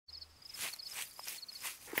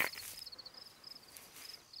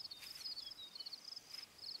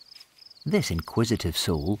This inquisitive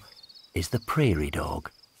soul is the prairie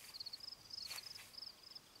dog.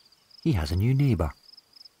 He has a new neighbour.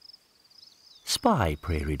 Spy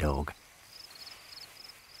prairie dog.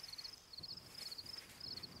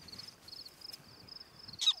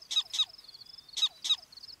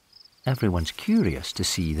 Everyone's curious to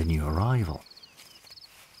see the new arrival.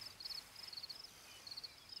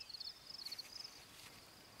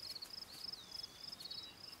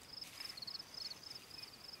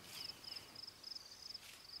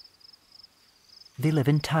 They live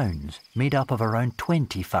in towns made up of around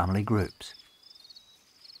 20 family groups.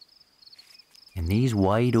 In these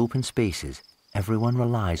wide open spaces, everyone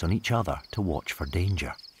relies on each other to watch for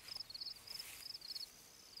danger.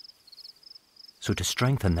 So to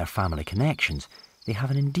strengthen their family connections, they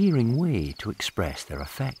have an endearing way to express their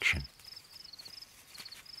affection.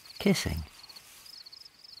 Kissing.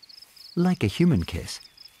 Like a human kiss,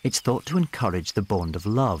 it's thought to encourage the bond of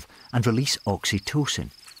love and release oxytocin,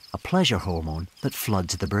 a pleasure hormone that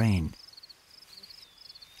floods the brain.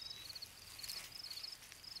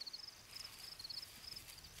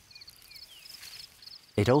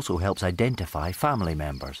 It also helps identify family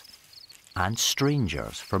members and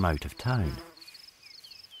strangers from out of town.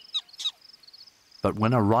 But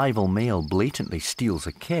when a rival male blatantly steals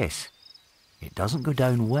a kiss, it doesn't go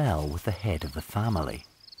down well with the head of the family.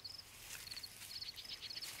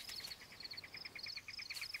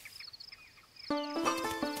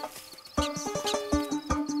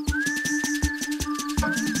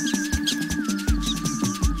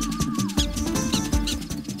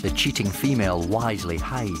 The cheating female wisely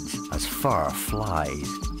hides as fur flies.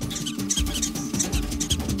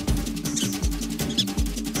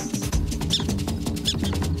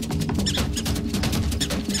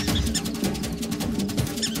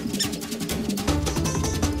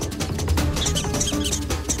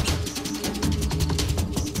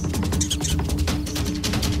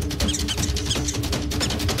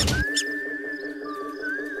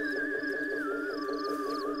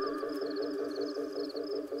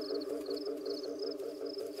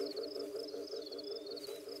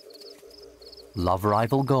 Love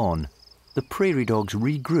rival gone, the prairie dogs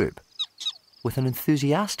regroup with an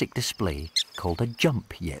enthusiastic display called a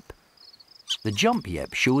jump yip. The jump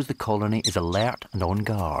yip shows the colony is alert and on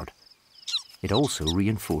guard. It also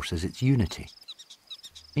reinforces its unity,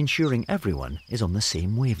 ensuring everyone is on the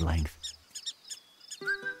same wavelength.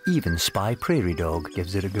 Even Spy Prairie Dog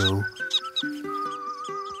gives it a go.